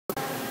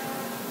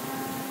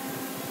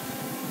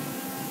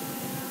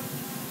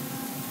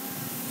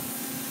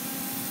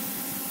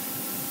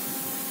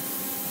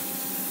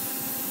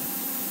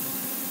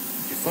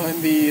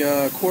Find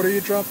the quarter you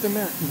dropped in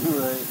there.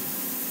 Right.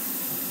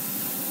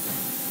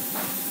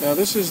 Now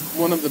this is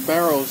one of the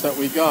barrels that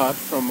we got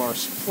from our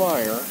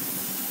supplier,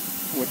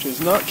 which is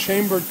not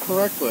chambered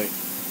correctly.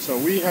 So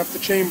we have to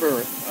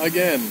chamber it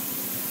again.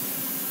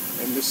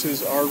 And this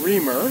is our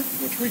Reamer,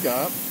 which we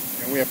got,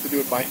 and we have to do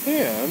it by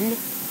hand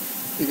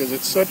because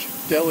it's such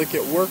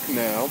delicate work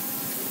now.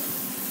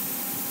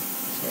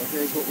 So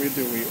here's what we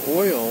do. We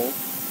oil,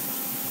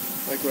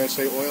 like when I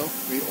say oil,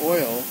 we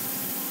oil.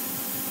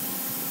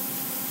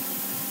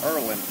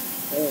 Erlen.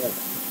 Oh.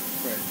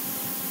 Right.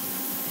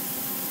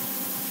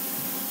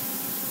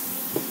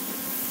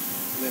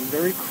 And then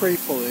very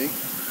carefully,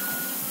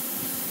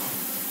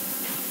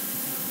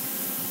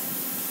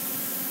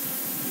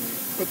 we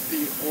put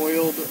the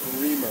oiled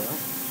Reamer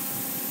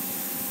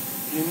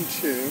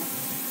into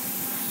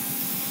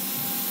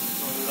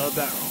the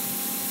barrel.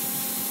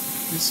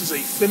 This is a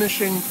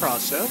finishing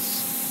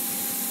process.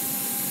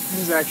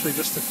 This is actually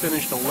just to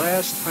finish the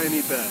last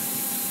tiny bed.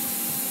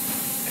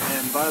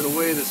 And by the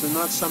way, this is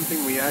not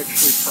something we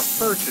actually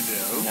prefer to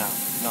do. No,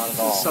 not at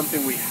all. This is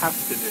something we have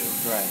to do.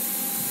 Right.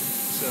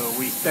 So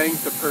we thank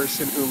the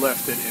person who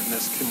left it in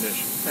this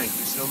condition. Thank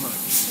you so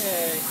much.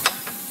 Yay.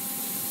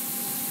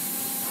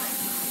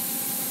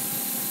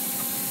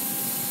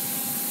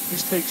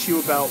 This takes you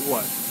about,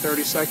 what,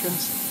 30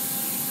 seconds?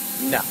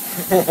 No.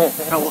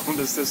 How long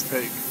does this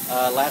take?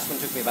 Last one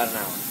took me about an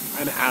hour.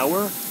 An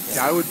hour? Yeah.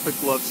 Yeah, I would put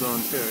gloves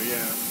on too,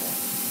 yeah.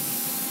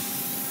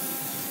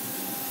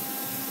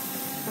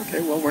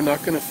 Okay, well, we're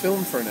not going to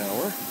film for an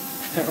hour.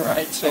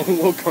 Right. So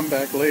we'll come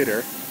back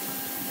later.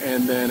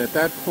 And then at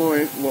that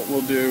point, what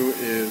we'll do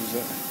is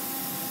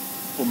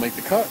we'll make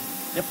the cut.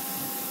 Yep.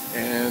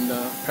 And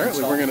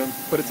apparently we're going to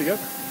put it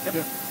together. Yep.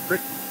 Yeah,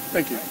 great.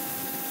 Thank you.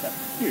 Yep.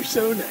 You're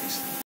so nice.